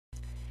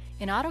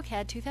In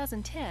AutoCAD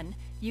 2010,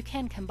 you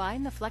can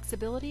combine the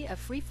flexibility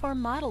of freeform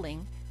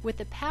modeling with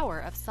the power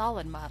of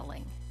solid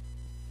modeling.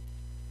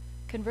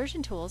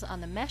 Conversion tools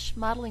on the Mesh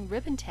Modeling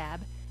ribbon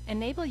tab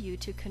enable you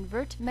to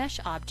convert mesh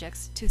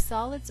objects to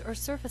solids or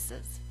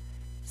surfaces.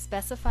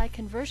 Specify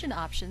conversion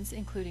options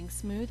including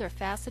smooth or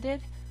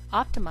faceted,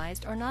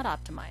 optimized or not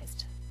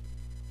optimized.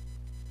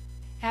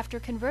 After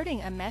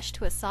converting a mesh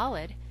to a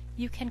solid,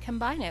 you can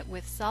combine it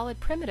with solid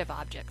primitive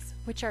objects,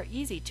 which are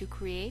easy to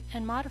create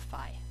and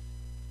modify.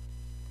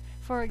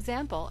 For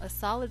example, a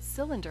solid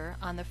cylinder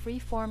on the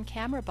freeform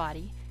camera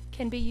body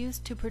can be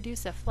used to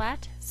produce a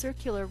flat,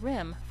 circular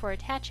rim for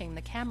attaching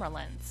the camera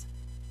lens.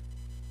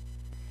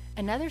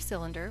 Another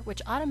cylinder,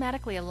 which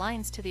automatically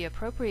aligns to the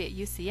appropriate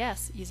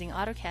UCS using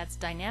AutoCAD's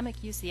dynamic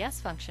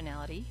UCS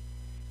functionality,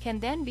 can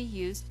then be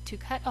used to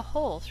cut a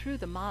hole through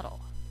the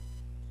model.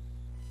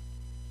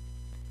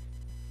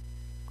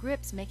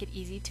 Grips make it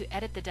easy to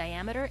edit the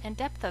diameter and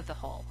depth of the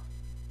hole.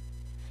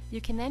 You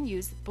can then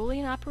use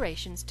Boolean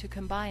operations to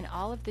combine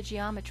all of the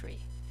geometry,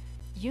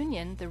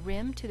 union the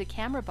rim to the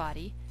camera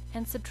body,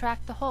 and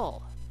subtract the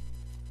hole.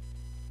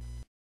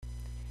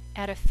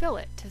 Add a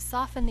fillet to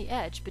soften the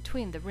edge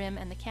between the rim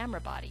and the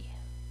camera body.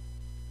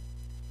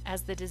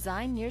 As the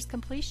design nears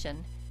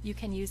completion, you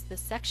can use the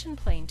Section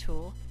Plane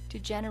tool to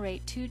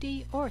generate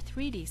 2D or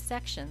 3D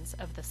sections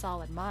of the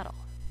solid model.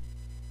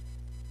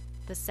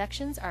 The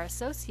sections are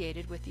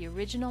associated with the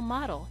original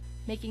model,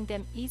 making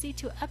them easy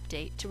to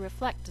update to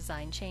reflect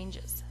design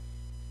changes.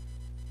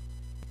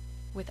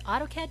 With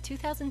AutoCAD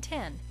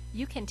 2010,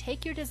 you can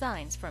take your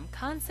designs from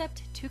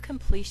concept to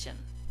completion.